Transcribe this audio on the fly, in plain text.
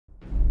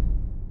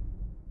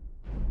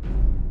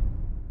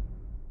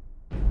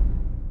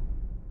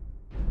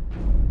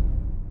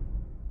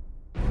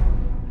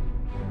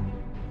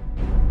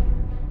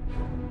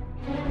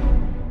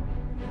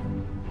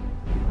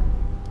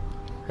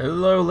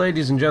Hello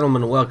ladies and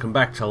gentlemen, welcome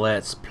back to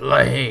Let's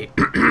Play.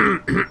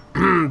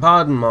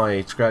 Pardon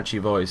my scratchy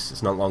voice,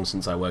 it's not long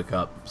since I woke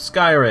up.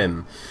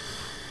 Skyrim.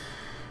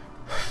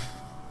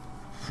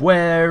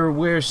 Where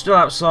we're still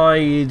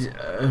outside,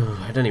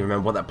 I don't even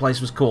remember what that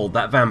place was called,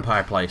 that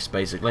vampire place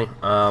basically,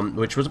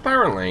 which was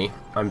apparently,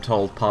 I'm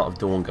told, part of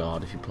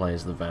Dawnguard if you play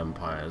as the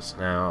vampires.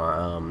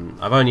 Now,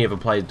 I've only ever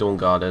played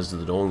Dawnguard as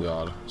the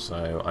Dawnguard,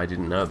 so I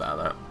didn't know about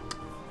that.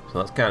 So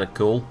that's kind of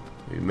cool.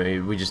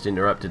 We just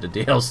interrupted a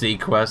DLC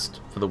quest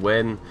for the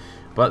win,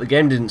 but the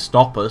game didn't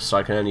stop us, so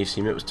I can only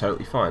assume it was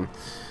totally fine.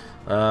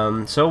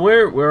 So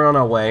we're on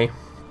our way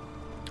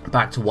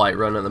back to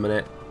Whiterun at the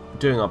minute,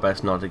 doing our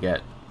best not to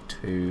get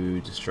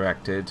too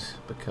distracted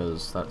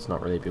because that's not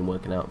really been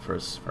working out for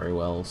us very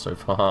well so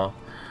far.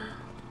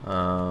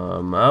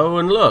 Oh,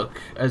 and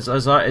look, as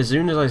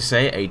soon as I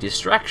say a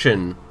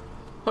distraction,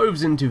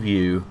 Hove's into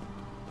view.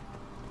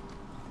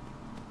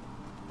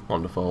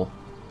 Wonderful.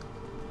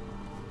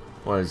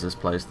 What is this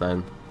place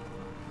then?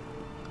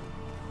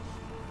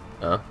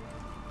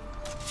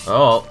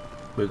 Oh,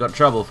 we've got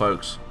trouble,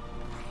 folks.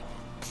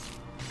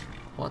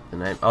 What the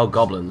name? Oh,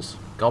 goblins.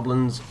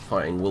 Goblins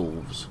fighting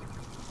wolves.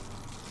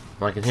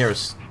 I can hear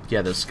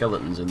yeah, there's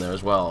skeletons in there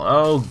as well.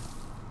 Oh,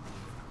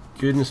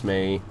 goodness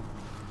me.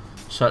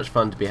 Such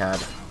fun to be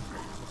had.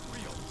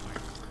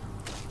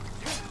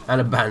 And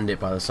a bandit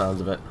by the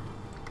sounds of it.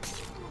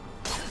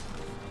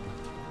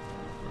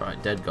 Right,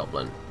 dead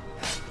goblin.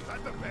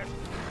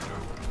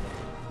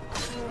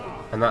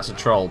 And that's a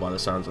troll by the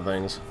sounds of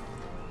things.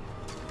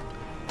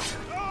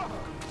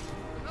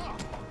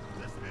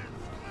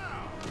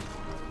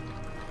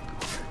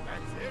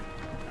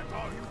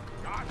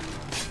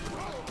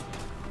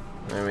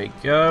 There we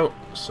go.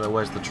 So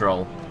where's the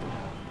troll?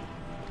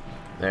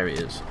 There he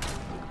is.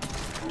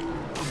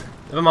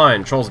 Never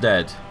mind, troll's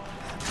dead.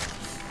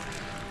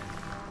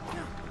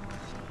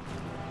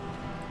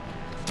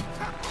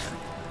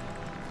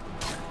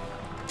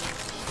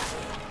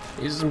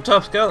 These are some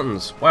tough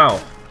skeletons.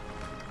 Wow.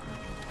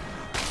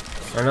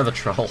 Another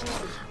troll.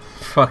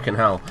 Fucking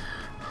hell.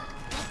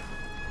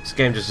 This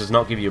game just does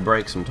not give you a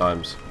break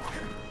sometimes.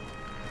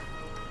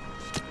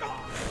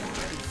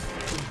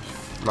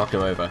 Knock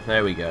him over.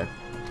 There we go.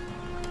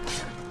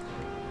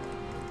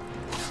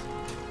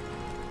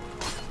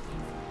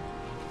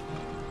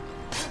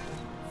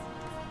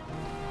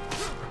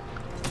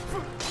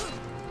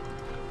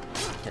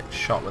 Get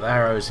shot with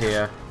arrows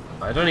here.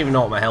 I don't even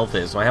know what my health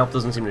is. My health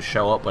doesn't seem to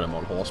show up when I'm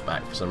on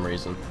horseback for some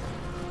reason.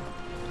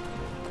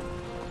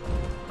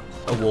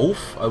 A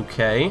wolf,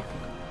 okay.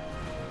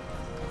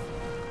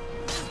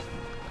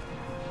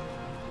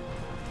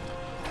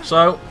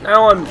 So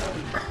now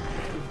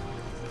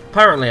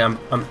apparently I'm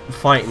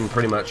fighting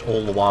pretty much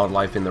all the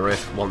wildlife in the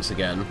Rift once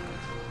again.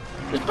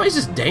 This place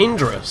is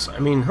dangerous. I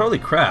mean, holy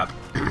crap.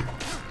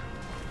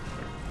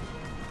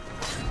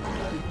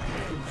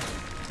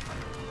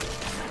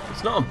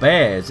 It's not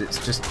bears,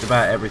 it's just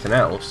about everything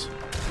else.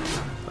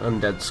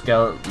 Undead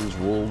skeletons,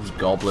 wolves,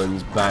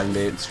 goblins,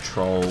 bandits,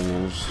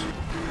 trolls.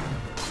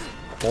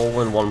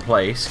 All in one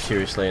place,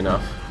 curiously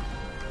enough.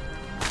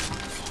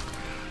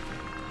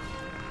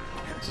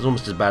 This is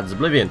almost as bad as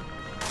Oblivion.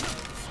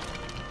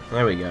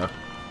 There we go.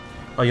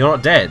 Oh, you're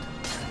not dead?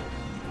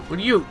 Would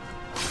you...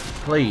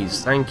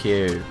 Please, thank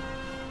you.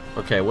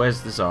 Okay,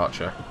 where's this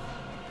archer?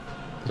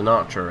 There's an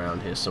archer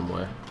around here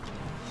somewhere.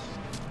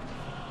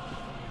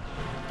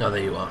 Oh,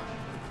 there you are.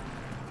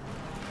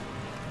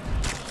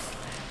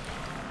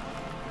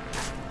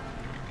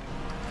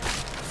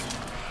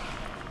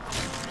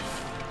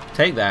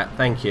 Take that,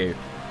 thank you.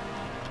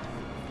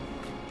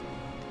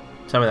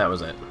 Tell me that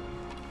was it.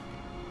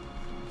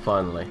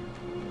 Finally.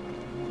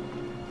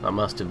 That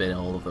must have been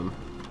all of them.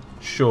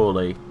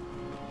 Surely.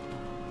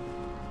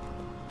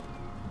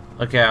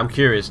 Okay, I'm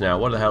curious now.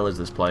 What the hell is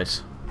this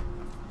place?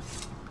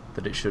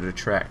 That it should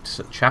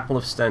attract. Chapel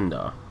of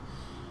Stendarr.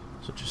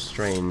 Such a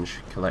strange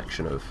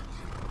collection of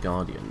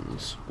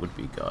guardians.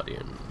 Would-be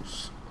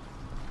guardians.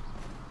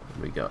 What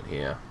have we got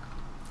here?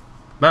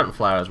 Mountain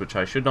flowers, which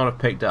I should not have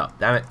picked up.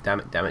 Damn it,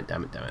 damn it, damn it,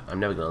 damn it, damn it. I'm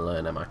never going to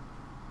learn, am I?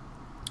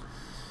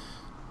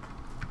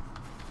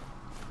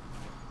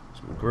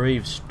 Some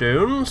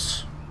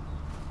gravestones.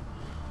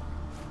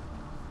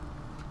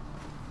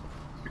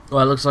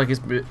 Well, it looks like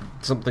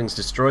something's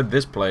destroyed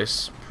this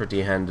place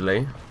pretty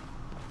handily.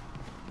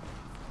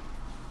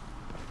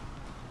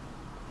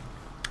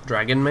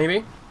 Dragon, maybe?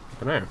 I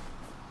don't know.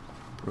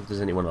 I wonder if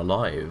there's anyone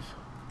alive.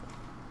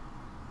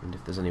 And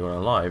if there's anyone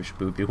alive, should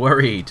we be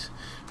worried?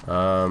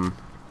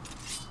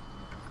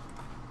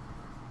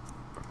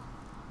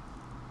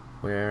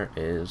 Where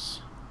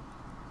is...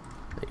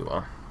 There you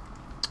are.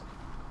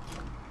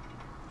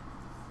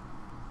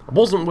 I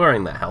wasn't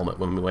wearing that helmet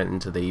when we went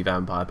into the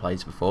vampire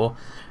place before,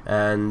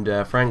 and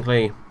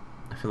frankly,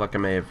 I feel like I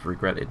may have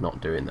regretted not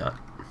doing that.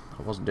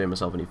 I wasn't doing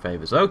myself any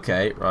favours.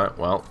 Okay, right,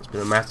 well, there's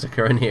been a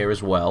massacre in here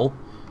as well.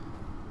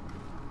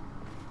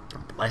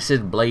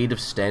 Blessed Blade of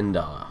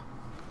Stendarr.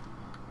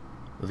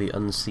 The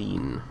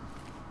Unseen.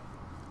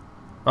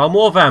 Oh,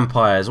 more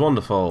vampires,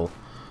 wonderful.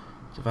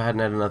 So if I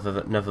hadn't had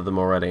enough of them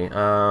already.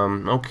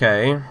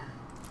 Okay.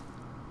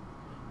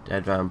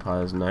 Dead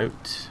Vampire's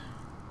note.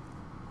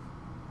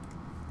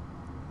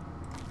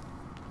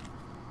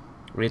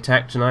 We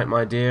attack tonight,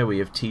 my dear. We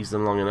have teased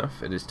them long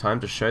enough. It is time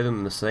to show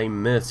them the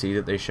same mercy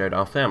that they showed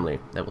our family.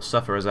 They will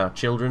suffer as our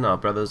children, our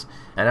brothers,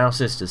 and our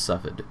sisters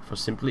suffered, for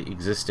simply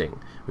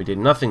existing. We did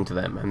nothing to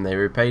them, and they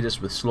repaid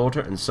us with slaughter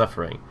and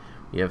suffering.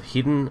 We have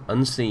hidden,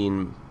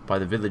 unseen by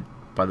the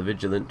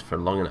vigilant for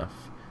long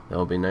enough. There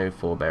will be no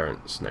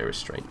forbearance, no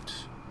restraint.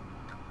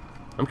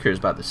 I'm curious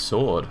about this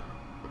sword.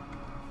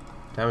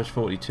 Damage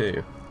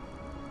 42.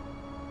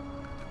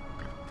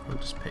 I'll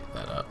just pick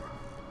that up.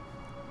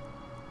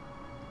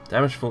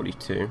 Damage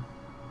 42.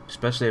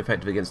 Especially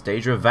effective against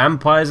danger of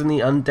vampires and the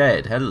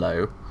undead.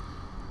 Hello.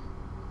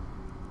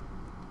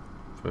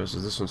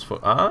 Versus this one's for.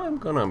 I'm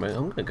gonna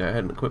go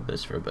ahead and equip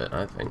this for a bit,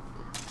 I think.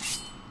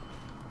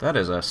 That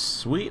is a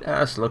sweet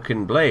ass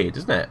looking blade,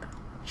 isn't it?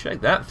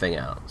 Check that thing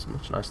out. It's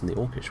much nicer than the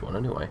orcish one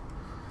anyway.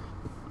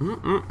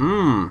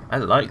 I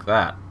like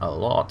that a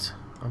lot.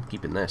 I'm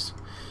keeping this.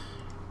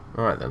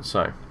 Alright then,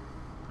 so.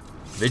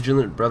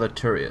 Vigilant Brother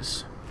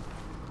Turius.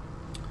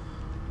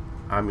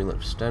 Amulet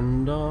of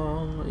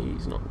Stendarr.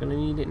 He's not going to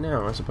need it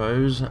now, I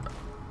suppose.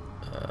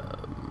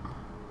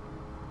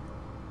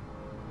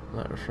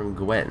 Letter from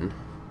Gwen.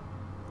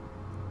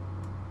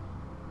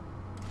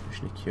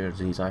 Usually cure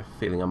disease. I have a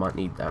feeling I might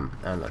need them.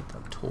 And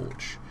that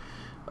torch.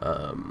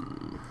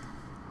 Letter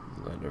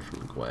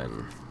from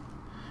Gwen.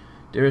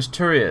 Dearest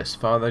Turius,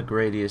 Father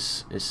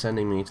Gradius is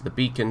sending me to the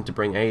beacon to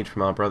bring aid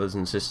from our brothers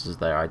and sisters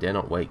there. I dare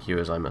not wake you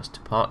as I must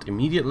depart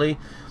immediately.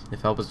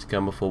 If help is to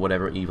come before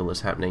whatever evil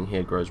is happening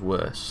here grows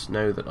worse.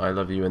 Know that I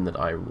love you and that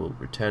I will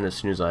return as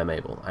soon as I am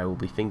able. I will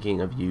be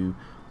thinking of you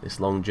this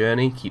long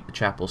journey. Keep the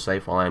chapel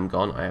safe while I am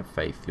gone. I have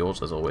faith.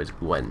 Yours as always,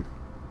 Gwen.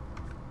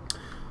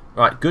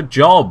 Right, good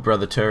job,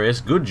 Brother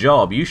Turius. Good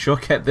job. You sure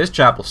kept this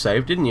chapel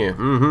safe, didn't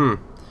you?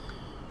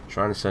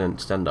 Trying to send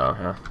Stendarr,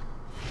 huh?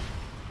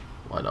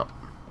 Why not?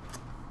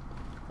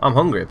 I'm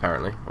hungry,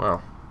 apparently.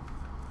 Well,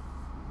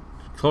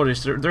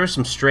 Claudius, there are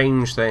some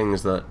strange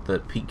things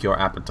that pique your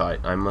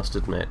appetite, I must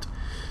admit.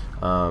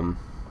 But,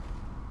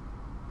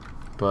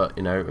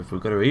 you know, if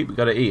we've got to eat, we've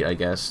got to eat, I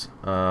guess.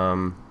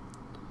 Some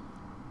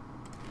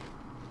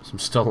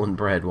stolen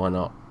bread, why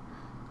not?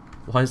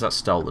 Why is that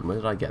stolen? Where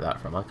did I get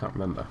that from? I can't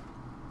remember.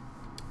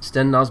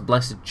 Stendarr's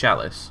Blessed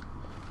Chalice.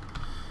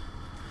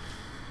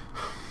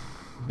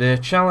 The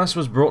chalice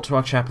was brought to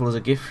our chapel as a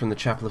gift from the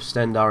chapel of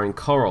Stendarr in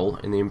Coral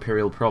in the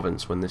Imperial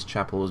province when this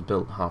chapel was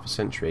built half a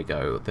century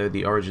ago. Though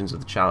the origins of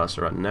the chalice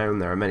are unknown,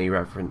 there are many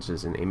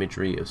references in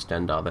imagery of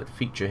Stendarr that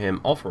feature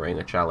him offering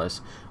a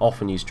chalice,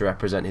 often used to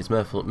represent his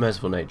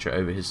merciful nature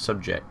over his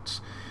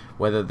subjects.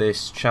 Whether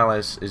this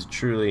chalice is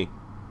truly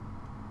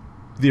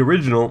the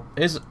original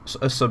is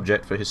a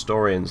subject for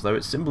historians, though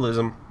its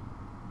symbolism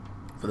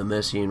for the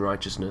mercy and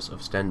righteousness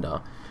of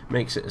Stendarr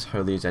makes it as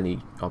holy as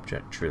any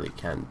object truly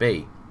can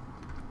be.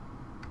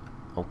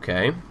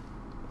 Okay.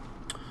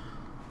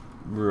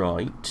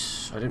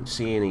 Right. I don't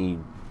see any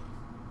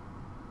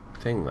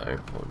thing though.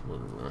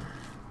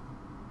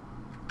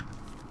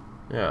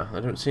 Yeah,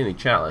 I don't see any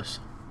chalice.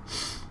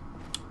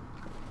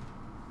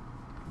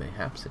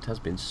 Mayhaps it has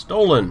been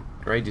stolen.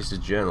 Gradius'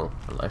 journal.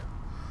 Hello.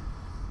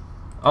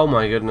 Oh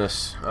my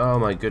goodness. Oh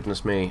my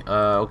goodness me.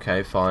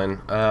 Okay,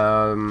 fine.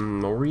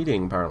 No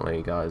reading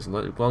apparently, guys.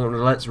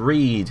 Let's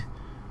read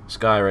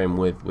Skyrim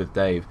with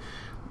Dave.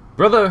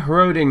 Brother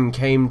Herodin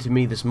came to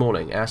me this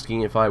morning,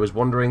 asking if I was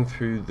wandering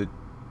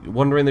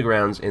the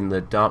grounds in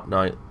the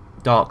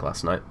dark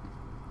last night.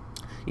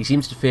 He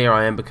seems to fear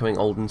I am becoming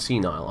old and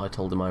senile. I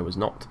told him I was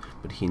not,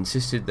 but he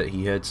insisted that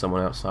he heard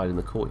someone outside in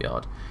the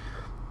courtyard.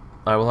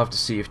 I will have to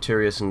see if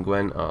Turius and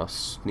Gwen are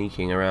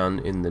sneaking around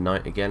in the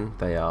night again.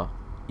 They are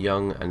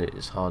young, and it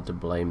is hard to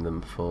blame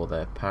them for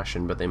their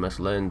passion, but they must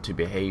learn to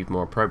behave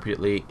more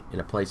appropriately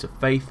in a place of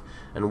faith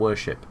and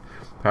worship.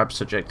 Perhaps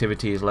such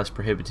activity is less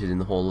prohibited in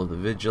the Hall of the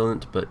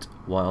Vigilant, but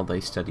while they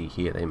study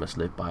here, they must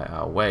live by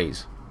our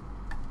ways.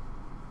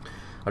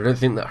 I don't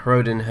think that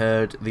Herodin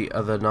heard the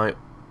other night.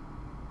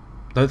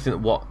 Don't think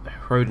that what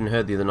Herodin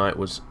heard the other night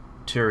was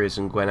Turius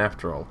and Gwen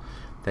after all.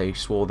 They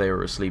swore they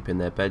were asleep in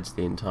their beds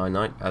the entire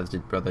night, as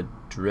did Brother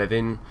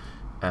Drevin,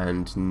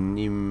 and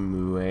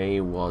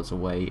Nimue was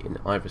away in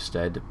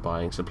Iverstead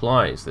buying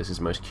supplies. This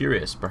is most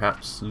curious.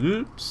 Perhaps,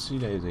 oopsie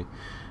daisy.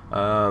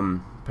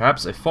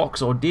 Perhaps a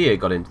fox or deer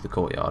got into the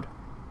courtyard.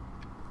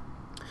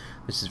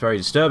 This is very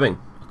disturbing.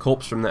 A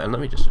corpse from the... And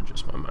let me just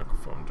adjust my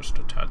microphone just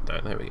a tad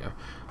there. There we go.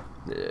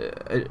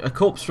 A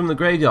corpse from the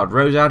graveyard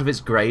rose out of its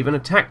grave and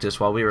attacked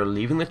us while we were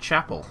leaving the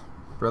chapel.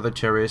 Brother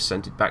Turius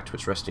sent it back to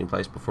its resting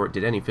place before it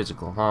did any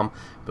physical harm,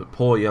 but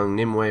poor young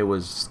Nimue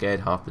was scared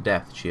half to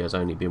death. She has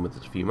only been with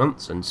us a few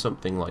months, and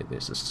something like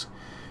this is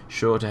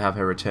sure to have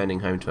her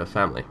returning home to her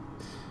family.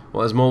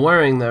 What is more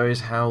worrying, though,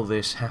 is how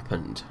this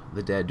happened.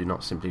 The dead do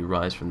not simply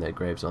rise from their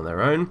graves on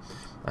their own.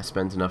 I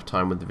spent enough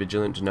time with the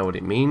Vigilant to know what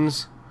it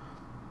means,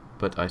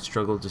 but I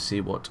struggle to see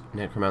what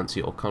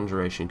necromancy or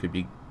conjuration could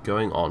be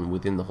going on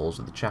within the halls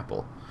of the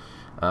chapel.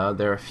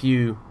 There are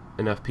few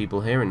enough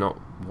people here, and not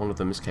one of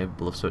them is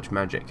capable of such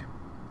magic.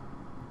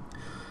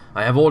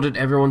 I have ordered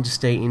everyone to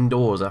stay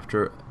indoors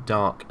after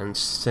dark, and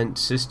sent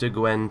Sister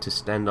Gwen to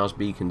Stendarr's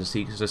beacon to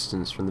seek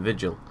assistance from the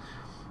vigil.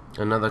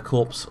 Another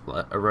corpse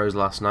arose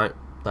last night.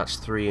 That's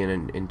 3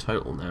 in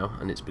total now,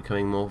 and it's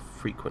becoming more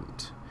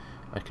frequent.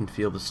 I can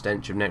feel the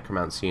stench of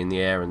necromancy in the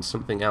air, and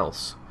something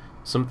else.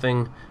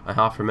 Something I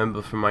half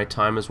remember from my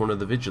time as one of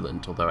the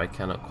Vigilant, although I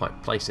cannot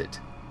quite place it.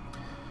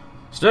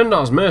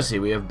 Stendarr's mercy,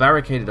 we have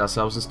barricaded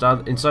ourselves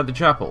inside the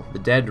chapel. The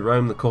dead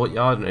roam the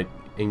courtyard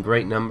in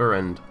great number,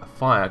 and a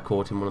fire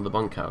caught in one of the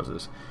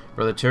bunkhouses.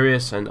 Brother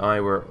Turius and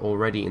I were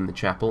already in the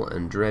chapel,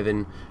 and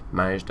Drevin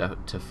managed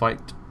to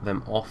fight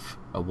them off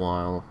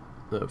while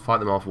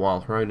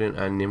Hrodin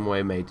and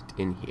Nimue made it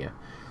in here.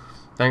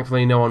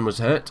 Thankfully no one was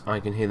hurt. I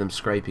can hear them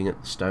scraping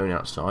at the stone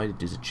outside.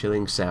 It is a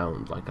chilling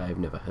sound like I have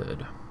never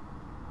heard.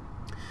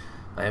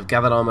 I have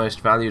gathered our most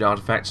valued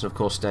artifacts, and of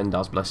course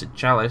Stendarr's blessed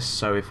chalice,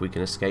 so if we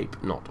can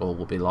escape, not all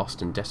will be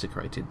lost and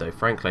desecrated, though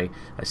frankly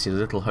I see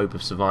little hope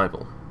of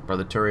survival.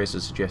 Brother Turius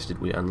has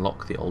suggested we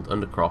unlock the old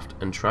undercroft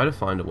and try to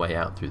find a way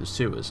out through the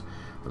sewers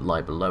that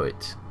lie below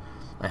it.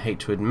 I hate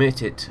to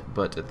admit it,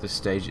 but at this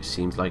stage it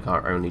seems like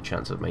our only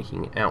chance of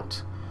making it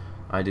out.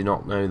 I do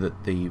not know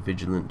that the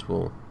Vigilant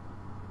will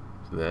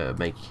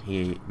make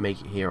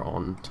it here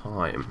on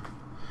time.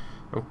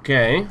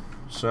 Okay,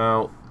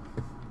 so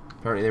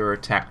apparently they were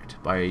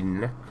attacked by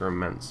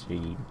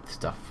necromancy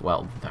stuff.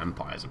 Well,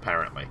 vampires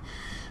apparently,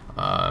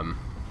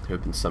 who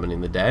have been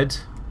summoning the dead.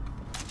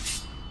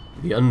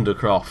 The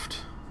Undercroft.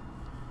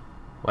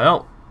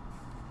 Well,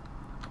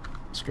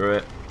 screw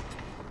it.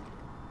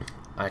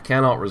 I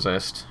cannot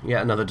resist.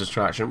 Yet another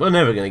distraction. We're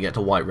never going to get to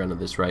Whiterun at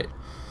this rate.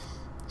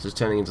 This is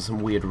turning into some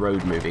weird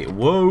road movie.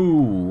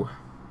 Whoa!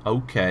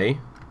 Okay.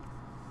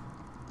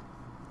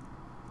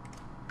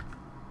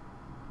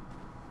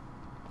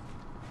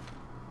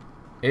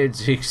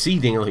 It's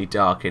exceedingly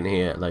dark in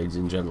here, ladies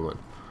and gentlemen.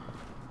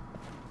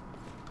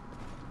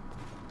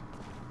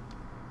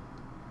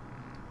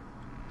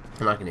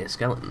 And I can hear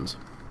skeletons.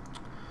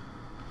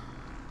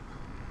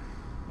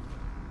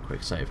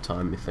 Quick save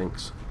time,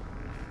 methinks.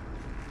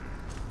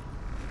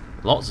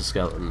 Lots of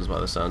skeletons by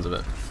the sounds of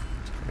it.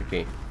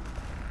 Okay.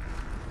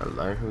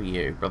 Hello, who are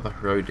you? Brother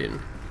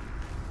Hrodin.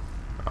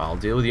 I'll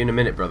deal with you in a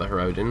minute, Brother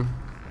Hrodin.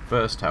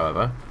 First,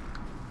 however...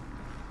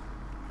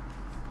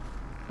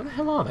 Where the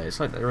hell are they? It's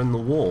like they're in the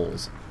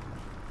walls.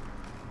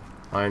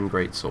 Iron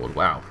Greatsword,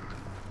 wow.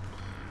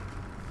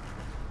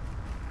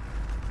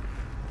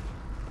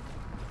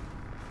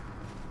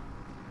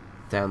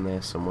 Down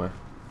there somewhere.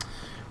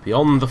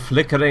 Beyond the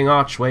flickering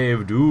archway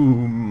of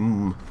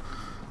doom.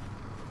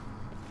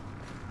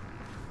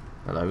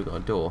 Hello, we've got a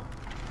door.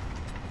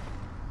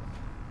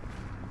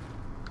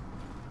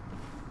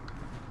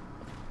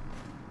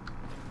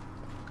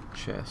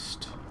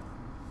 Chest.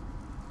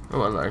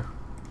 Oh, hello.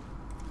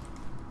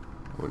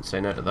 I wouldn't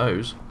say no to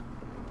those.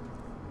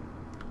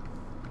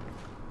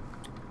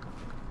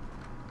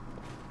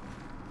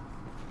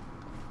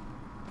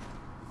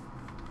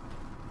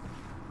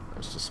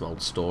 Just a small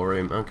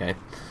storeroom. Okay.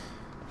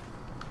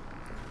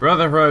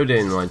 Brother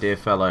Hrodin, my dear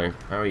fellow,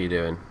 how are you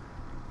doing?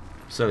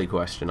 Silly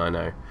question, I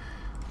know.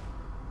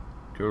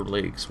 Good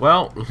leaks.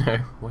 Well, you know,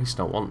 waste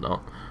not, want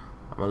not.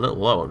 I'm a little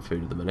low on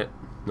food at the minute.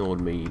 Nor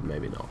mead,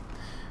 maybe not.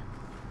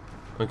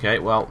 Okay,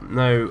 well,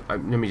 no,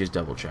 let me just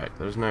double check.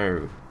 There's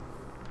no...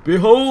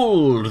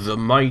 Behold the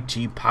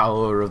mighty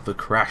power of the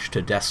crash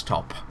to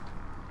desktop.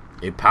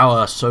 A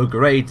power so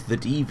great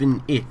that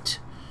even it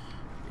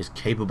is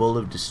capable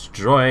of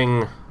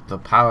destroying the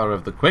power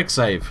of the quick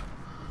save.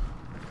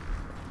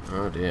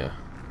 Oh dear.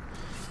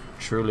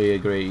 Truly a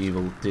great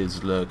evil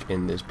does lurk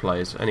in this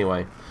place.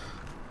 Anyway,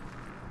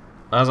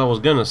 as I was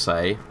gonna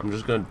say, I'm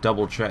just gonna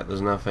double check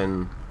there's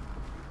nothing,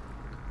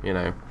 you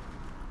know,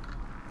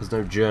 there's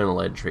no journal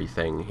entry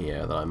thing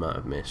here that I might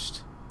have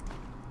missed.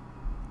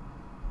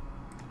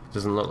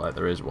 Doesn't look like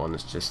there is one.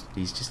 It's just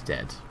he's just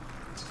dead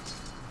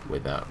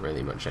without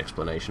really much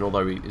explanation,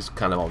 although it's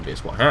kind of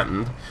obvious what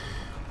happened.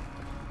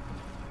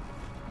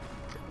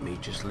 Let me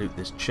just loot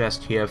this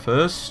chest here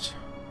first.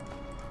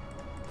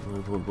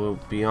 We'll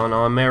be on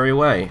our merry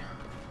way.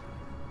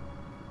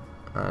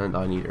 And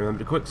I need to remember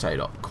to quick save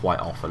up quite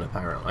often,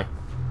 apparently.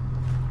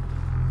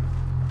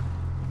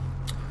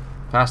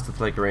 Past the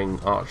flickering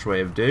archway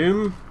of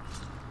doom.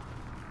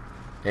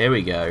 Here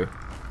we go.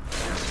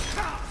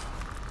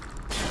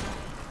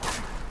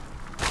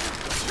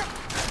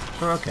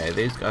 Okay,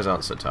 these guys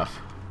aren't so tough.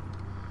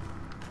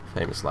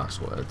 Famous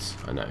last words,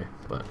 I know,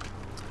 but...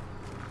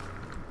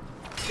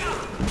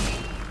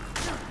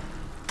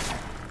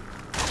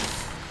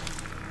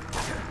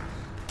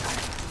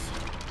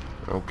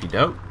 Okie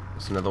doke.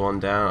 There's another one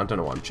down. I don't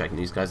know why I'm checking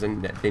these guys.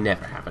 They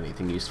never have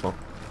anything useful.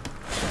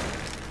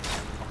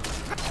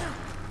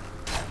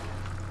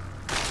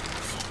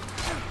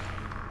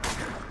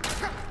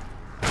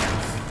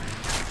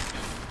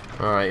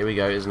 Alright, here we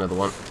go. Here's another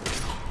one.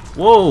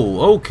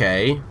 Whoa,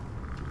 okay.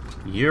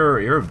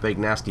 You're a big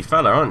nasty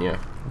fella, aren't you?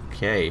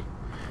 Okay.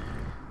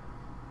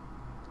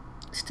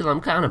 Still,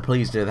 I'm kind of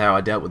pleased with how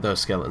I dealt with those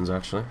skeletons,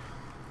 actually.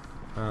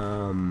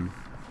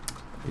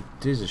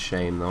 It is a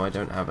shame, though, I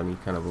don't have any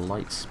kind of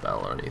light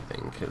spell or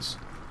anything, because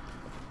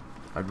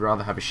I'd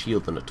rather have a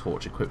shield than a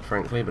torch equipped,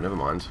 frankly, but never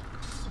mind.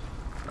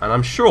 And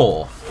I'm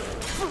sure,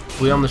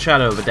 beyond the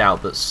shadow of a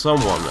doubt, that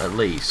someone, at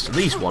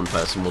least one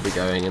person will be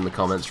going in the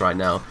comments right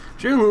now,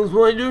 Jules,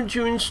 why don't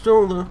you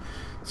install the...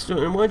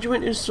 why do you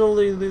want to install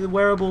the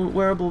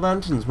wearable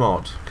lanterns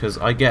mod? Because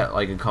I get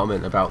like a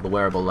comment about the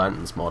wearable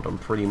lanterns mod on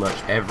pretty much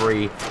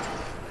every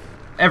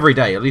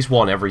day, at least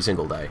one every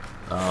single day,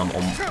 on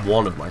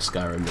one of my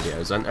Skyrim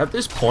videos. And at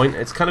this point,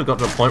 it's kind of got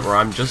to a point where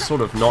I'm just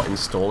sort of not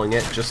installing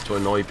it just to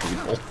annoy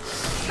people.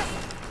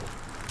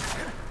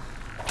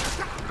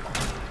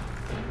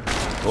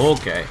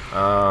 Okay,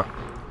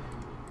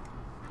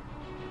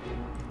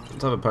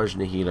 let's have a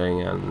potion of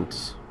healing and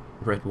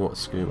red water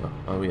skooma.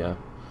 Oh yeah.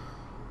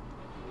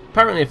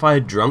 Apparently, if I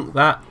had drunk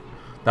that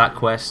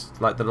quest,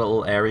 like the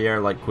little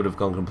area, like would have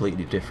gone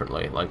completely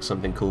differently. Like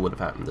something cool would have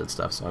happened and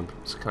stuff. So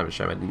it's kind of a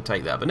shame I didn't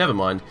take that. But never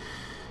mind.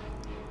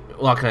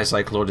 What can I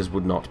say? Claudius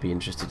would not be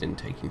interested in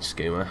taking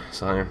skooma.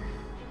 So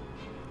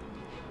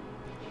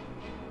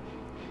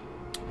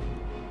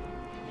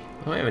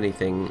do I have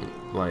anything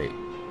like?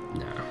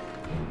 No.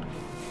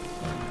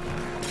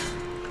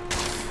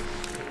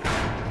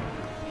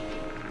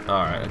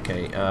 All right.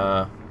 Okay.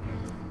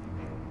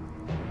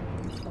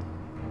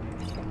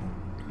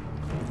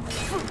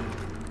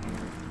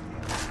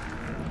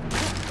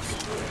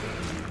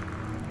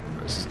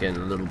 This is getting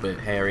a little bit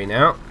hairy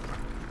now.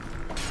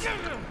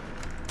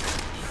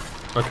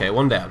 Okay,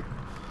 one down.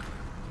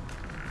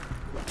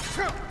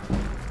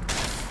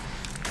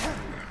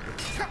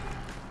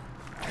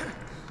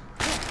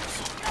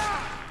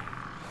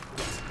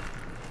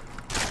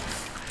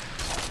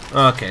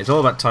 Okay, it's all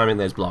about timing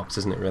those blocks,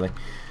 isn't it, really?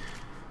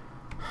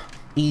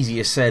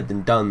 Easier said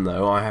than done,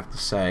 though, I have to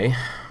say.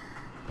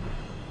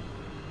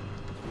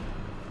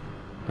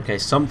 Okay,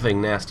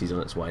 something nasty's on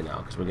its way now,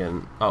 because we're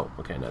getting... Oh,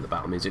 okay, no, the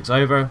battle music's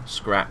over.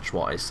 Scratch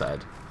what I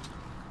said.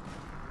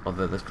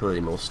 Although there's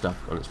clearly more stuff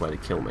on its way to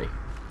kill me.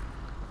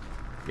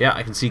 Yeah,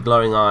 I can see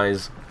glowing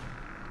eyes.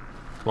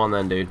 Come on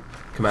then, dude.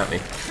 Come at me.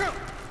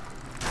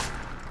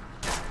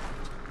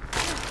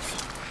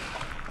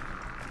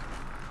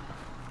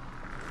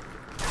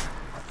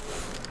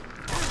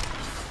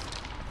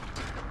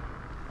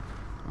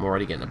 I'm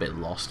already getting a bit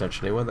lost,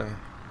 actually, were they?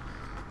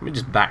 Let me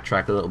just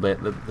backtrack a little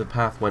bit. The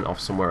path went off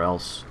somewhere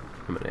else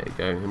a minute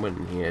ago. It went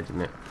in here,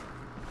 didn't it?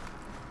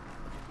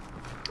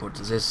 What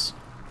does this...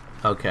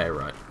 Okay,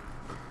 right.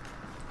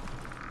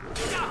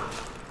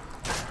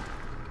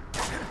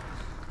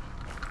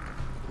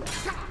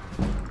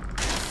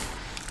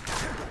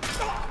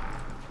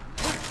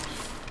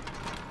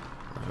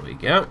 There we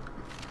go.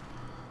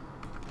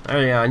 Oh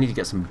yeah, I need to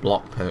get some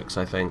block perks,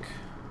 I think.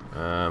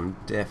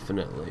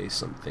 Definitely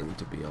something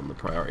to be on the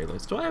priority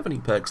list. Do I have any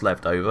perks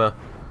left over?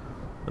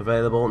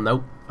 Available?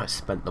 Nope. I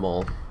spent them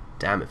all.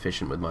 Damn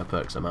efficient with my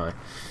perks, am I?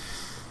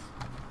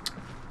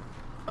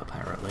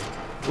 Apparently.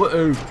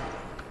 Whoa!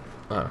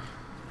 Oh.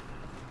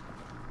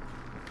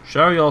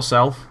 Show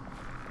yourself,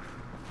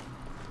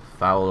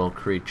 foul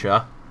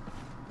creature.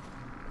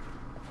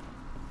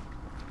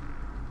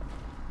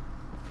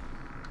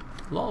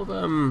 A lot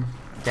of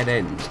dead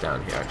ends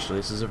down here. Actually,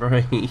 this is a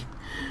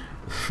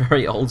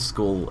very old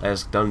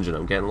school-esque dungeon.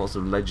 I'm getting lots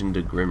of Legend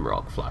of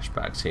Grimrock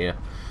flashbacks here.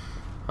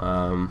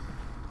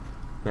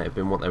 May have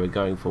been what they were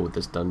going for with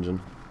this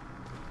dungeon.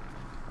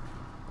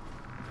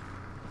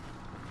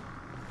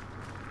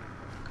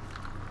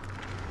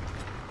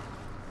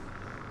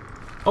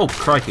 Oh,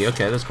 crikey,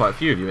 okay, there's quite a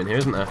few of you in here,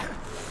 isn't there?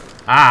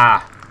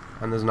 Ah!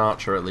 And there's an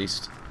archer at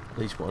least. At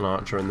least one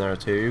archer in there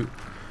too.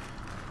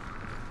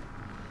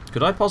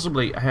 Could I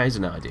possibly... Here's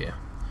an idea.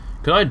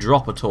 Could I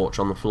drop a torch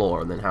on the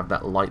floor and then have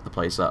that light the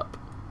place up?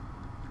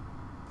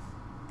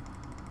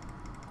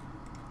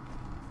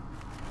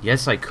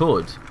 Yes, I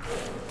could.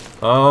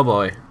 Oh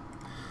boy.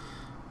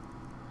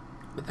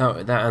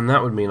 And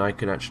that would mean I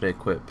could actually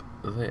equip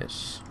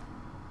this.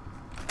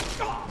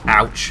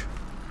 Ouch.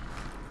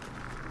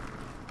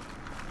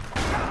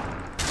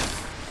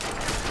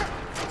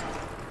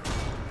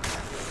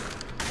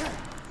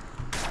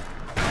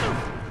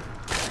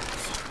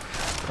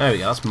 There we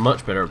go, that's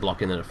much better at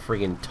blocking than a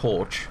friggin'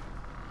 torch.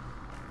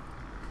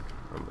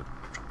 I'm gonna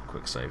drop a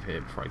quick save here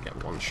before I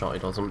get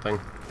one-shotted or something.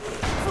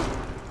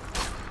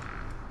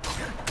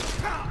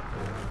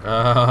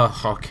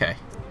 Okay.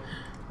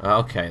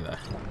 Okay, there.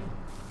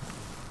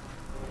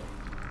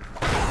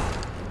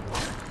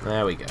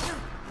 There we go.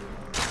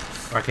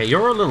 Okay,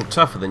 you're a little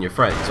tougher than your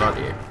friends, aren't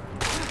you?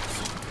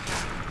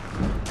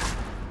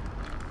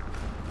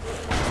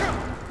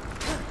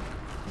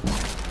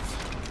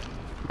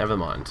 Never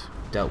mind.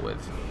 Dealt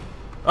with.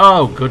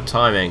 Oh, good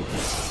timing.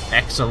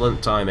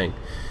 Excellent timing.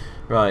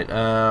 Right,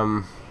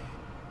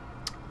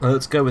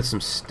 let's go with some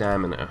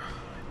stamina,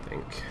 I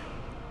think.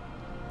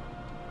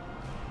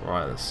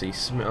 Right, let's see.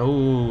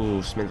 Oh,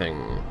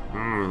 smithing.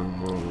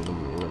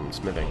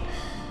 Smithing.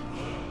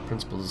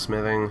 Principles of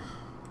smithing.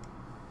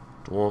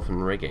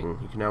 Dwarven rigging.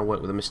 You can now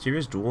work with a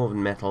mysterious dwarven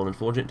metal and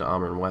forge it into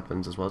armor and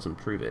weapons as well as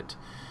improve it.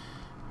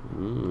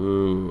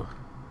 Ooh.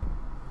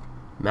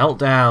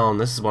 Meltdown!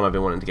 This is one I've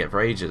been wanting to get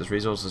for ages.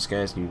 Resources are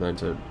scarce and you're going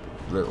to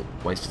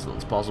waste as little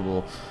as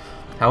possible.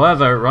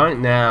 However, right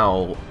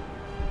now...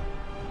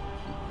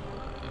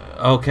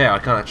 Okay, I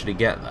can't actually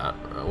get that.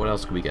 What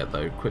else can we get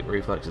though? Quick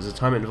reflexes. The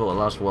time interval that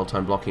allows for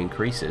well-timed blocking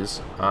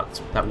increases.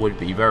 That would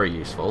be very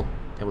useful.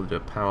 Able to do a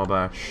power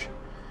bash.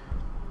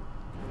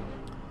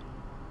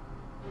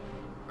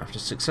 After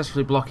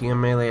successfully blocking a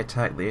melee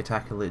attack, the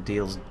attacker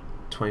deals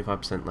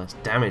 25% less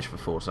damage for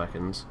 4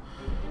 seconds.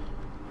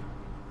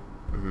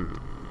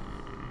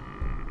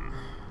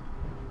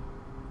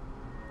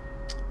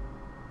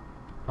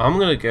 I'm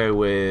gonna go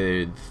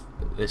with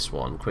this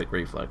one, quick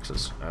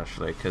reflexes,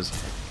 actually, because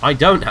I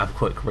don't have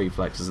quick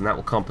reflexes, and that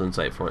will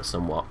compensate for it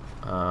somewhat.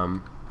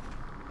 I'm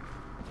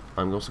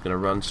also gonna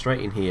run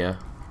straight in here,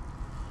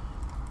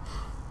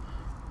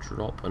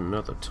 drop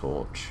another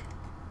torch.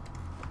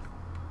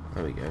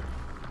 There we go.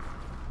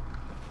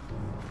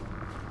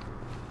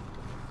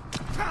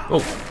 Oh,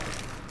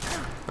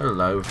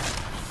 hello,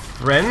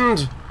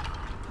 friend.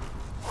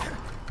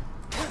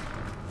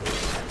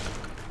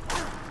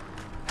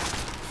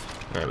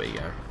 There we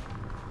go.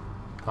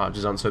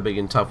 Archers aren't so big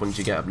and tough once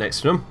you get up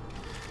next to them.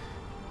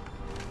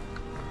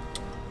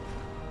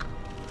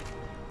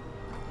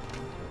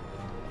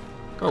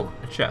 Oh,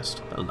 a chest.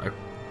 Hello.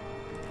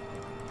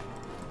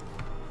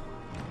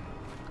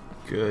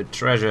 Good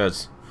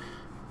treasures.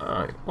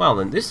 Alright, well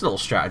then, this little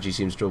strategy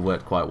seems to have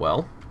worked quite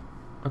well.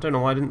 I don't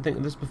know why I didn't think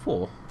of this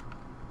before.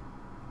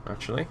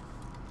 Actually.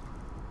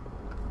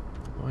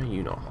 Why are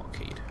you not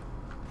hotkeyed?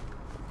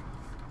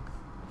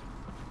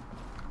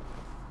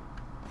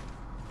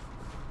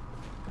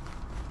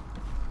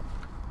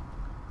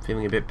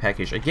 Feeling a bit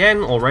peckish. Again,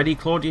 already,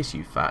 Claudius,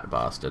 you fat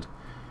bastard.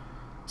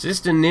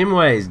 Sister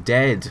Nimue is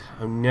dead.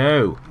 Oh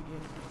no.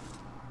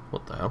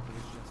 What the hell?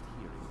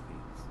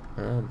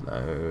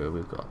 Hello,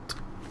 we've got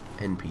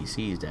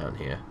NPCs down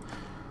here.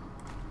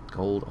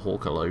 Gold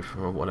Hawker Loaf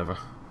or whatever.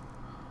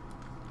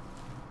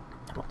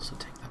 I'll also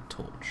take that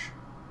torch.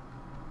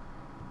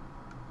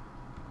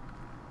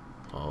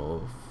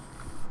 Oh,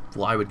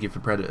 Fly would give for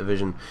Predator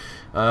Vision.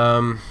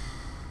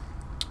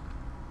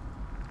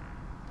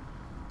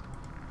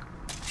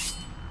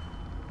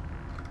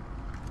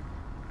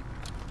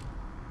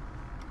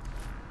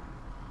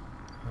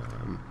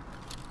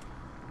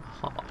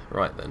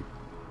 Right then.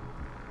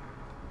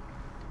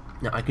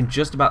 Now I can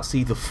just about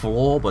see the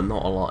floor, but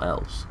not a lot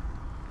else.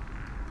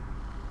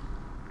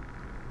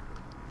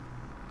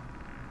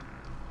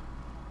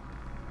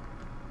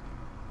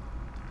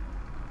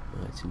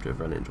 I seem to have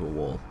run into a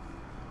wall.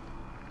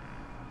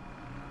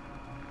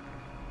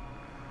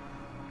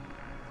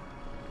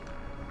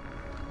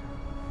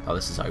 Oh,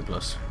 this is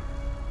hopeless.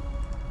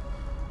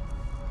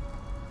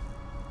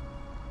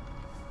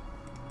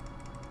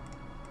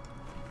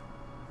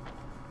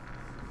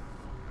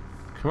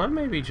 Can I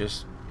maybe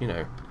just, you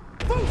know...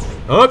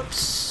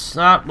 Oops!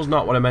 That was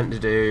not what I meant to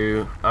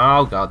do.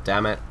 Oh, god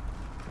damn it.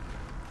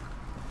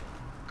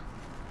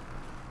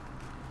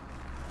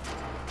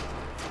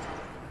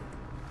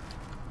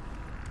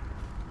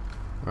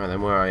 Alright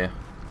then, where are you?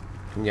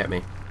 Come get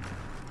me.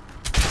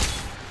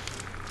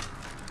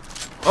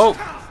 Oh!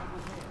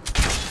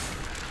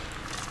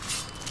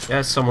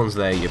 Yes, someone's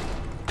there, you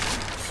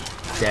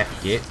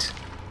deaf git.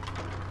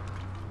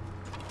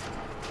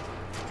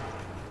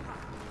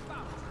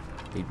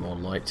 Need more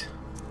light.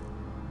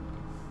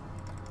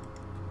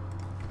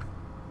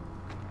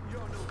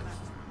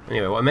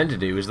 Anyway, what I meant to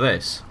do was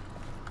this.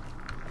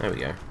 There we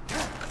go.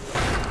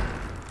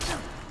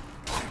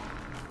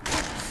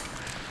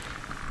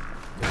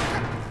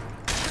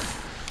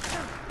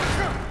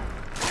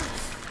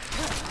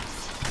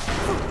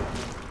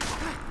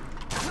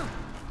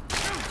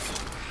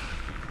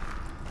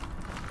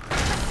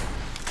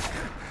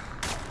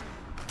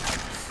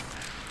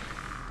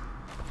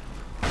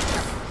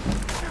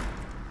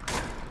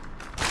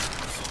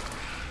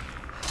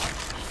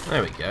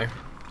 There we go.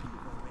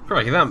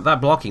 Crikey, that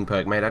blocking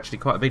perk made actually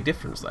quite a big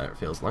difference there, it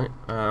feels like.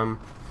 Right.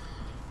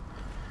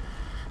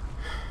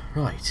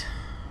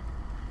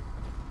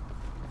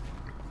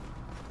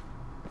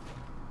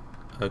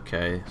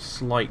 Okay,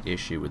 slight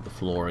issue with the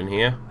floor in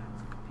here.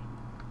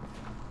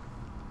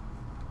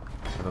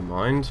 Never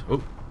mind.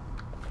 Oh,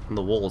 and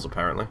the walls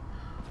apparently.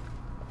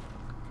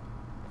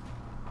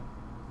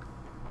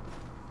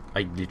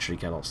 I literally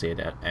cannot see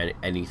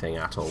anything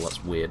at all,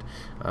 that's weird.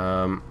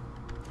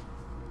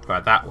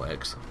 Right, that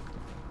works.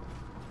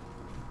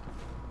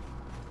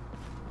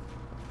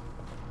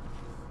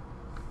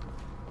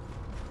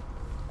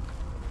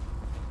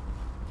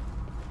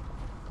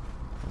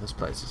 This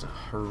place is a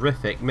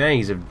horrific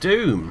maze of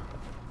doom.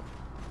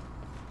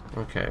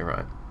 Okay,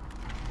 right.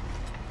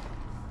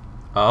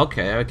 Oh,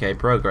 okay,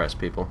 progress,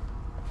 people.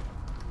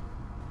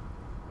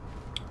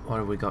 What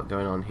have we got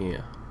going on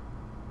here?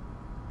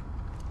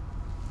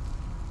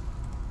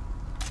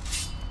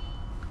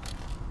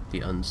 The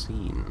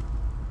unseen.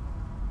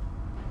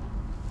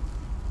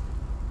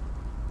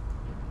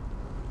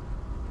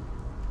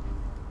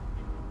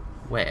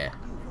 Where?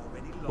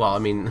 Well, I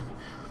mean,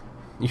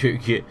 you're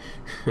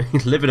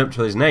living up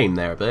to his name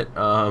there a bit.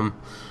 Hello?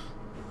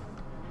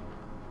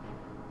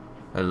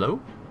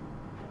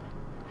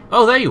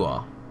 Oh, there you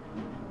are.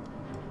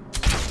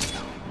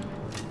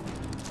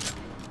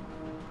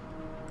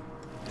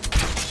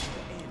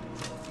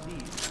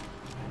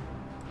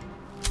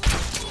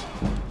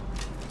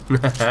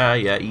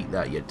 Yeah, eat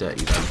that, you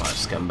dirty vampire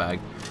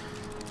scumbag.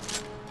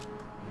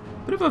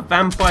 Bit of a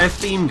vampire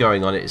theme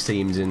going on, it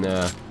seems, in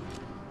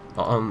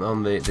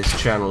on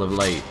this channel of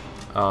late.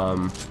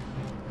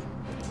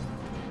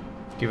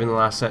 Given the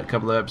last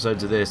couple of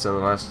episodes of this and the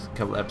last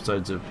couple of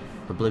episodes of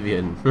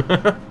Oblivion.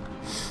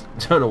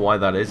 Don't know why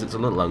that is. It's a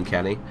little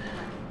uncanny.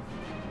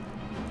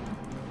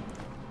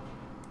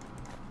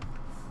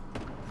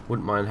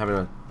 Wouldn't mind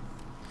having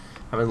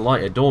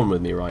light of dawn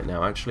with me right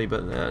now, actually.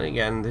 But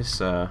again,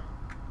 this little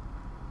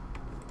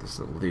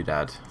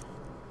doodad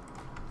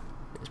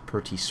is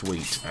pretty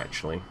sweet,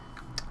 actually.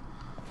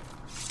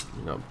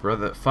 You know,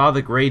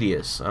 Father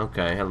Gradius.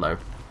 Okay, hello.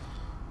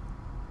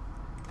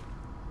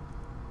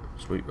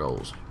 Sweet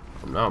rolls.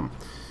 Nom.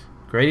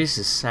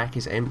 Gradius' sack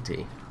is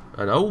empty.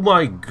 And oh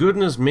my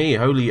goodness me,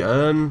 holy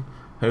urn,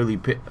 holy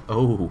pit.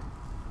 Oh,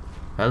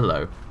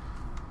 hello.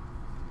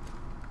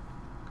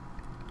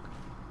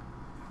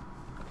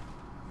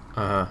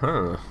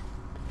 The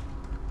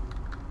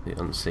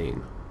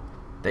unseen.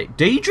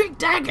 Daedric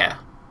dagger.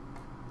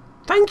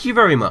 Thank you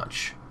very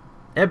much.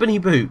 Ebony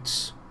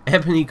boots,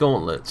 ebony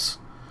gauntlets.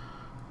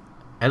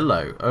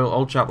 Hello. Oh,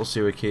 old chapel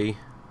sewer key.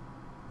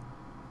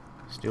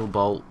 Steel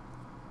bolt.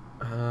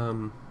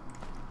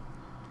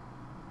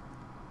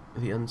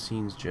 The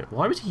Unseen's Journal.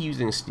 Why was he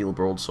using a steel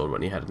broadsword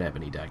when he had an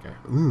ebony dagger?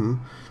 Ooh.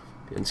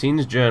 The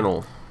Unseen's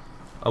Journal.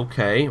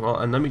 Okay, well,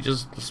 and let me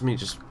just,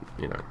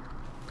 you know.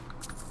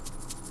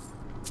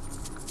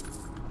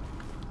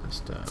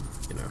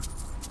 You know.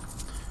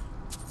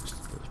 Just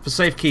for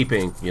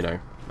safekeeping, you know.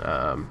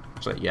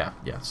 So, yeah,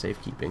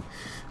 safekeeping.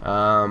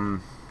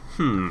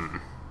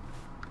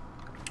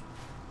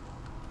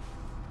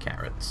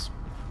 Carrots.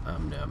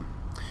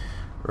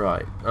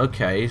 Right,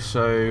 okay,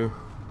 so...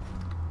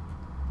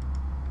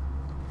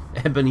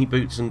 Ebony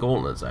boots and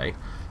gauntlets, eh?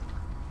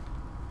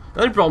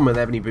 The only problem with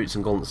ebony boots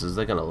and gauntlets is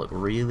they're going to look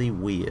really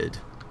weird,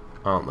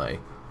 aren't they?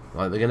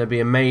 Like, they're going to be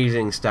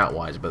amazing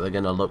stat-wise, but they're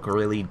going to look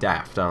really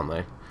daft, aren't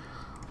they?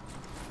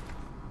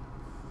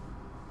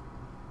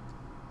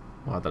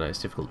 Well, I don't know,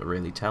 it's difficult to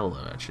really tell,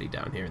 though, actually,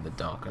 down here in the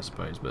dark, I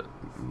suppose, but...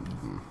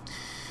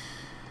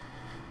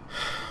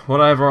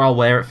 Whatever, I'll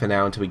wear it for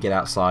now until we get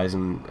outside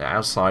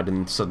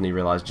and suddenly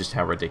realise just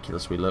how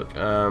ridiculous we look.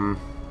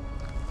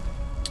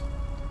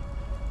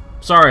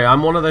 Sorry,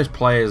 I'm one of those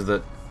players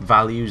that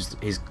values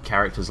his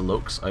character's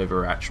looks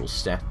over actual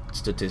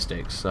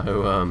statistics,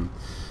 so,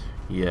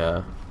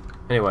 yeah.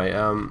 Anyway,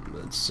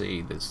 let's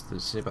see, let's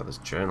see about this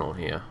journal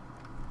here.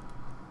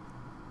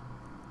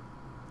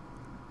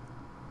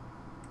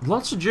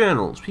 Lots of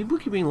journals. People are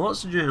keeping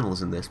lots of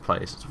journals in this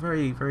place. It's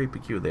very, very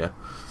peculiar.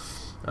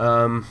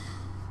 For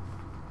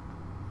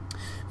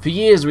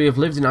years we have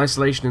lived in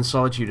isolation and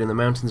solitude in the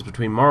mountains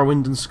between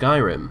Morrowind and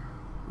Skyrim.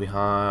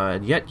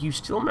 Yet you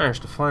still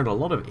managed to find a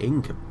lot of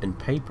ink and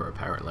paper,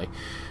 apparently.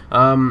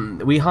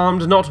 We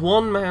harmed not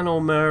one man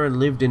or mer and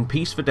lived in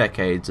peace for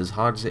decades, as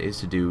hard as it is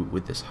to do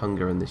with this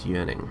hunger and this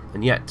yearning.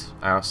 And yet,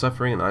 our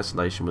suffering and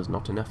isolation was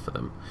not enough for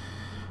them.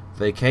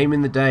 They came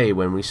in the day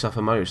when we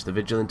suffer most, the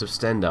Vigilant of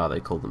Stendarr, they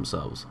called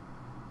themselves.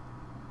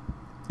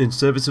 In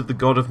service of the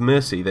God of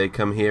Mercy, they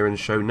come here and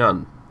show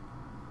none.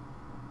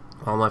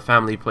 While my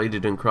family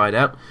pleaded and cried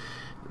out,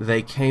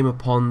 they came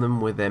upon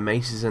them with their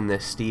maces and their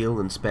steel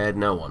and spared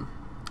no one.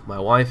 My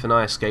wife and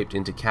I escaped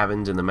into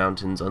caverns in the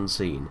mountains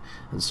unseen,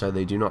 and so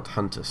they do not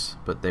hunt us,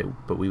 but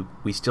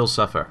we still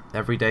suffer.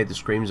 Every day the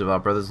screams of our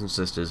brothers and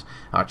sisters,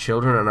 our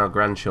children and our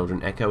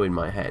grandchildren echo in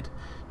my head.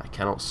 I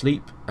cannot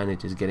sleep, and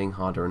it is getting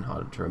harder and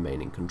harder to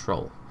remain in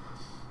control.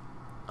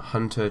 A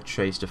hunter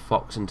chased a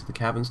fox into the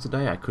caverns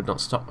today. I could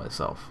not stop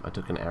myself. I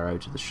took an arrow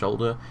to the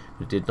shoulder,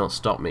 but it did not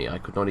stop me. I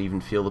could not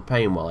even feel the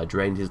pain while I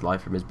drained his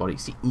life from his body.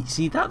 See,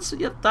 that's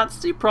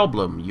the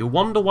problem. You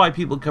wonder why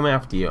people come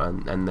after you,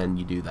 and then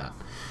you do that.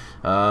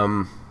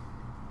 I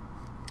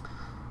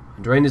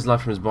drained his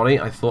life from his body.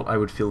 I thought I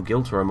would feel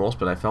guilt or remorse,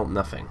 but I felt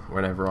nothing.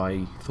 Whenever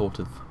I thought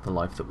of the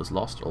life that was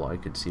lost, all I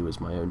could see was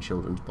my own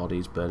children's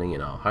bodies burning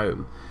in our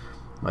home.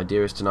 My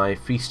dearest and I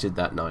feasted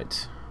that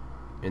night.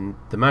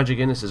 The magic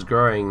in us is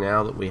growing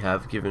now that we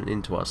have given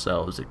into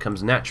ourselves. It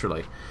comes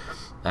naturally,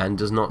 and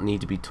does not need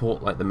to be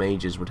taught like the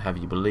mages would have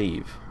you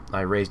believe.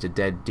 I raised a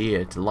dead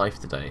deer to life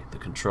today. The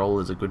control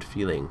is a good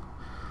feeling.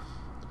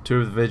 2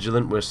 of the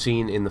Vigilant were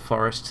seen in the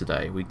forest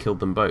today. We killed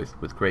them both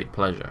with great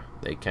pleasure.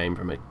 They came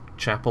from a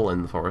chapel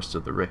in the forest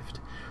of the Rift.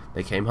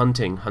 They came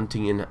hunting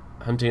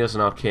us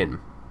and our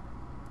kin.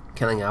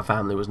 Killing our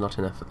family was not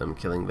enough for them.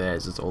 Killing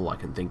theirs is all I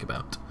can think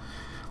about.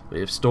 We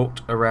have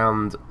stalked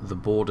around the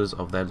borders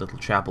of their little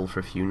chapel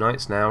for a few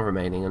nights now,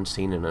 remaining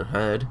unseen and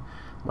unheard.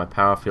 My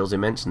power feels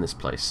immense in this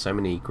place. So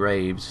many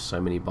graves, so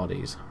many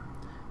bodies.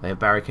 They have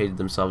barricaded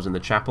themselves in the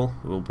chapel.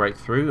 We will break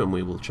through and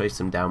we will chase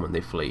them down when they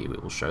flee. We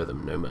will show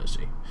them no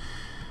mercy.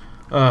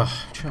 Ugh,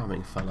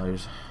 charming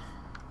fellows.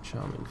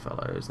 Charming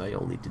fellows. They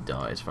all need to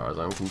die as far as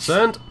I'm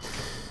concerned.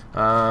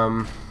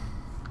 Chapel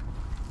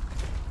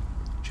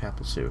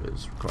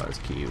sewers requires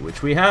key,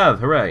 which we have.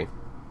 Hooray.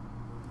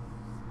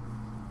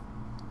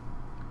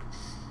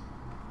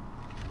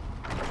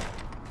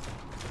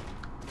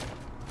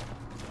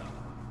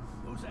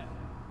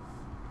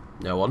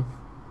 No one.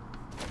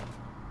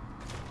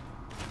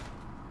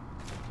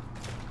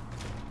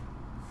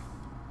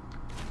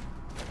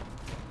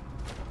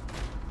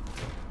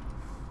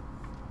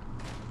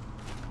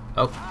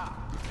 Oh.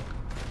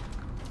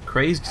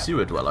 Crazed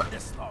sewer dweller.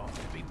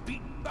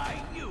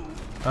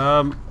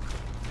 I'm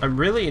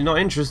really not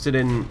interested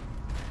in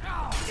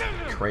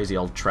crazy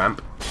old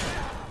tramp.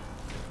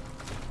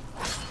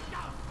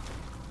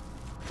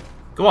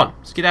 Go on,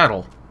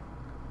 skedaddle.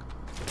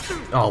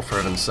 Oh, for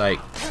heaven's sake.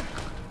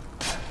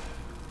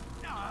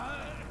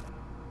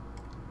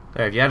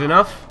 There, have you had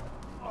enough?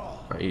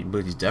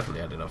 He's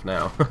definitely had enough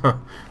now.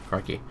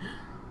 Crikey.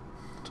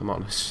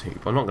 Tomato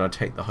soup. I'm not going to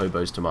take the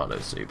hobo's tomato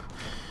soup.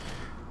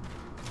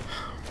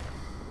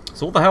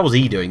 So what the hell was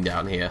he doing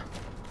down here?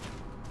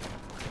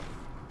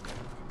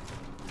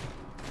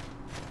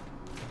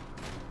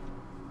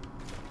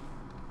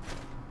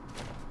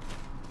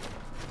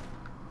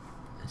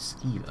 A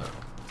skeever.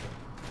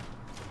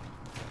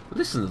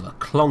 Listen to the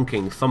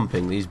clonking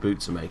thumping these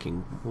boots are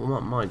making. Oh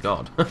my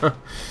god.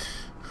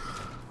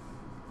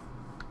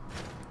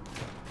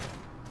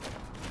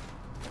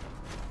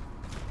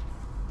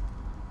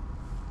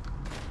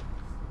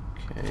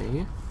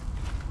 Okay.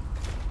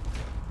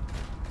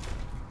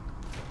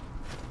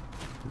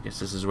 I guess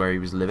this is where he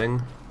was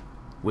living.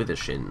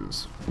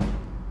 Withershins.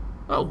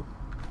 Oh.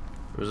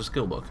 There was a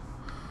skill book.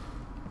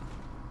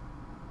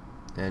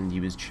 And he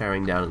was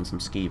chowing down on some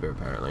skeever,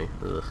 apparently.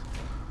 Ugh.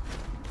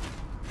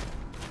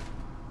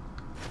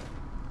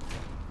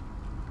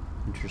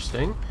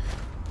 Interesting.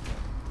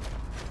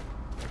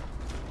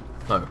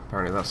 Oh,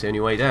 apparently that's the only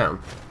way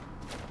down.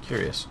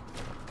 Curious.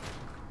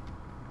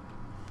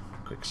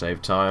 Quick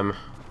save time.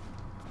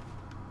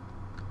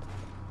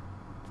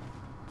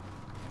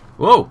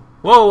 Whoa!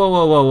 Whoa, whoa,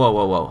 whoa, whoa, whoa,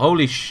 whoa, whoa.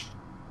 Holy sh...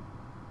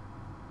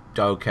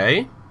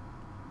 Okay.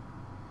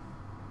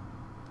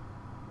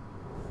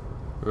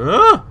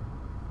 Ah!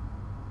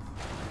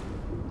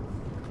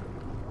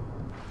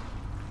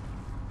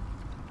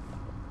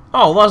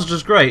 Oh, that's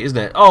just great, isn't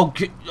it? Oh,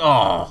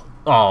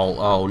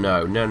 oh,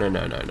 no, no, no, no,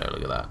 no, no,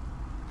 look at that.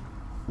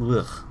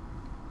 Ugh.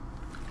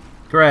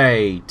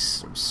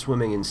 Great. I'm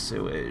swimming in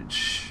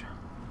sewage.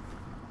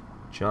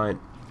 Giant.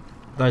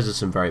 Those are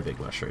some very big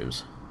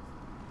mushrooms.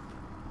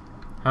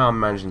 How I'm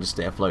managing to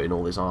stay afloat in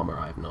all this armour,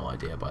 I have no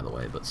idea, by the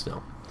way, but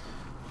still.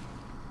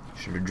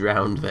 Should have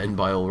drowned then,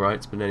 by all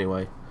rights, but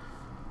anyway.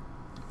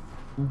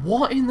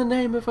 What in the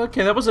name of...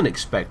 Okay, that wasn't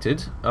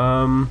expected.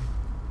 I'm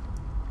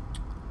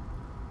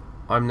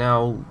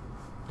now,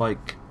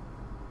 like,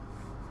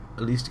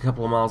 at least a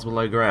couple of miles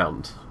below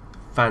ground.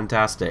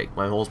 Fantastic.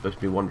 My horse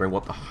must be wondering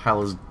what the hell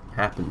has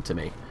happened to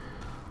me.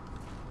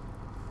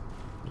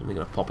 I'm only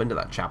going to pop into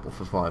that chapel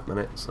for 5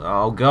 minutes.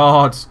 Oh,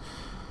 God!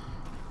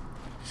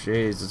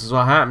 Jeez, this is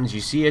what happens.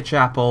 You see a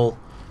chapel,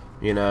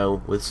 you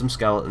know, with some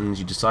skeletons,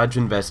 you decide to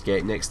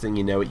investigate, next thing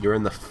you know, you're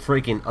in the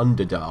freaking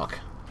Underdark.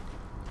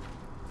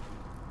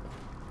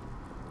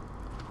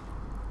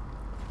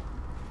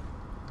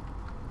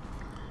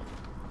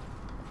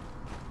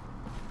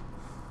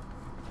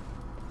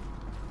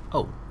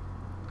 Oh.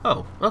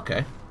 Oh,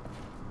 okay.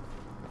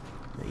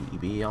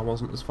 Maybe I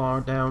wasn't as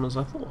far down as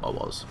I thought I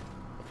was.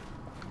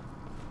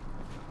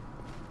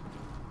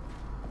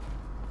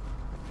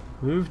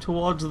 Move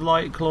towards the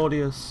light,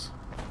 Claudius.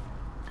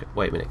 Okay,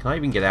 wait a minute, can I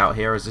even get out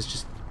here, or is this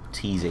just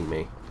teasing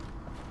me?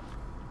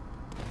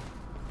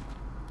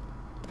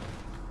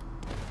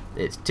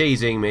 It's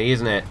teasing me,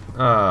 isn't it?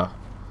 Oh,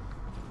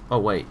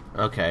 wait.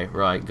 Okay,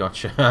 right,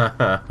 gotcha.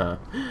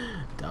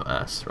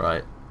 Dumbass,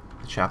 right.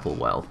 The chapel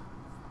well.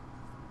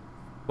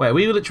 Wait, are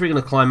we literally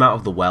going to climb out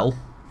of the well?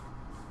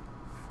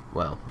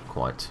 Well,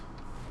 quite.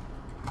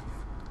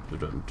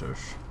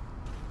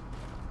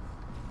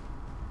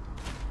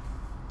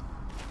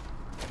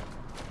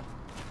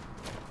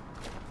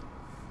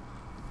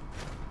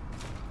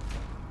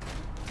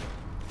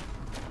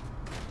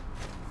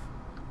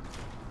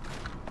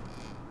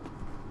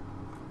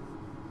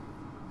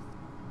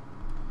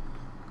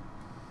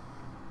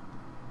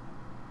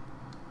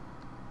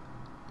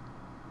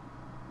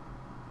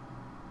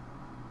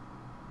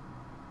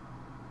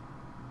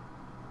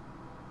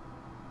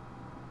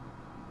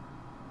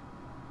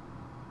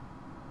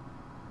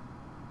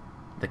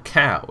 The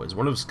cow is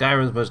one of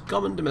Skyrim's most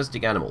common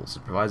domestic animals.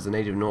 It provides the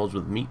native Nords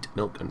with meat,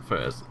 milk, and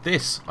furs.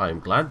 This, I am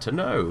glad to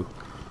know.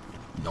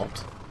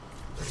 Not.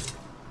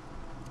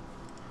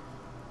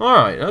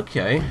 Alright,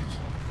 okay.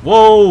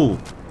 Whoa!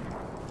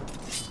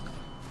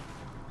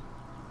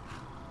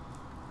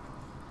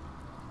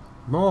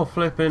 More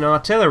flipping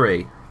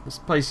artillery. This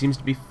place seems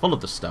to be full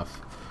of the stuff.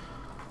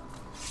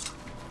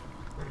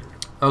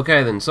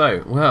 Okay then,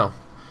 so, well,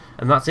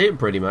 And that's it,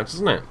 pretty much,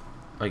 isn't it?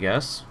 I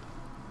guess.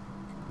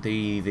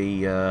 We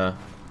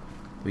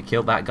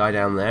killed that guy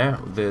down there.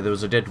 There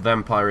was a dead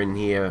vampire in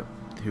here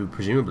who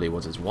presumably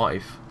was his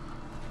wife.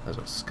 There's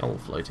a skull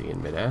floating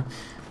in midair.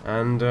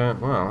 And,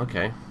 well,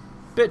 okay.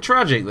 Bit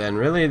tragic then,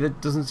 really. There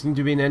doesn't seem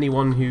to be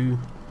anyone who,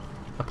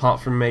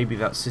 apart from maybe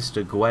that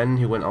sister Gwen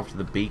who went off to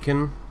the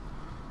beacon,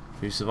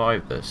 who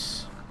survived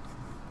this.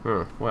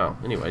 Well,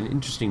 anyway, an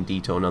interesting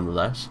detail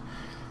nonetheless.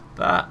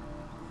 That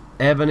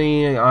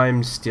Ebony,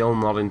 I'm still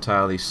not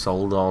entirely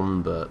sold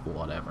on, but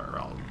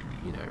whatever.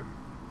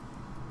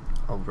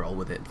 I'll roll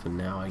with it for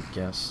now, I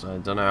guess. I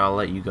don't know. I'll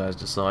let you guys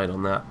decide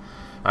on that.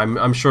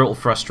 I'm sure it'll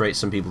frustrate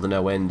some people to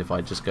no end if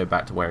I just go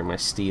back to wearing my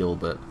steel,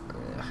 but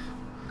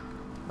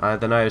I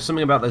don't know.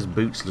 Something about those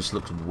boots just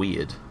looks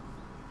weird.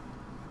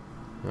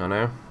 I don't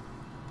know.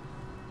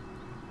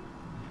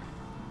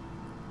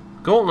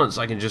 Gauntlets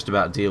I can just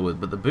about deal with,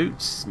 but the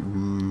boots,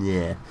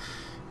 yeah.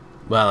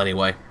 Well,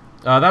 anyway,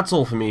 that's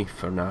all for me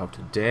for now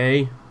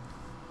today,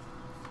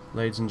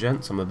 ladies and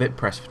gents. I'm a bit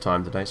pressed for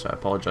time today, so I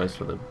apologise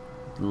for the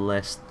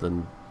less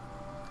than,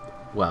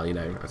 well, you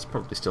know, it's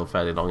probably still a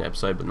fairly long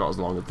episode, but not as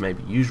long as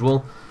maybe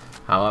usual.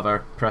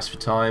 However, pressed for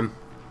time.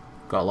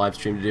 Got a live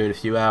stream to do in a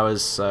few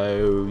hours,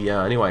 so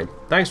yeah, anyway,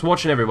 thanks for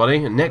watching,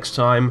 everybody, and next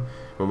time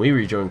when we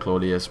rejoin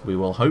Claudius, we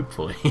will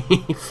hopefully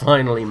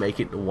finally make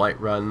it the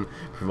Whiterun,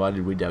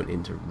 provided we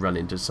don't run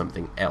into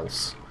something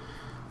else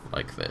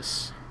like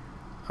this.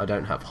 I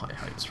don't have high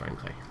hopes,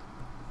 frankly.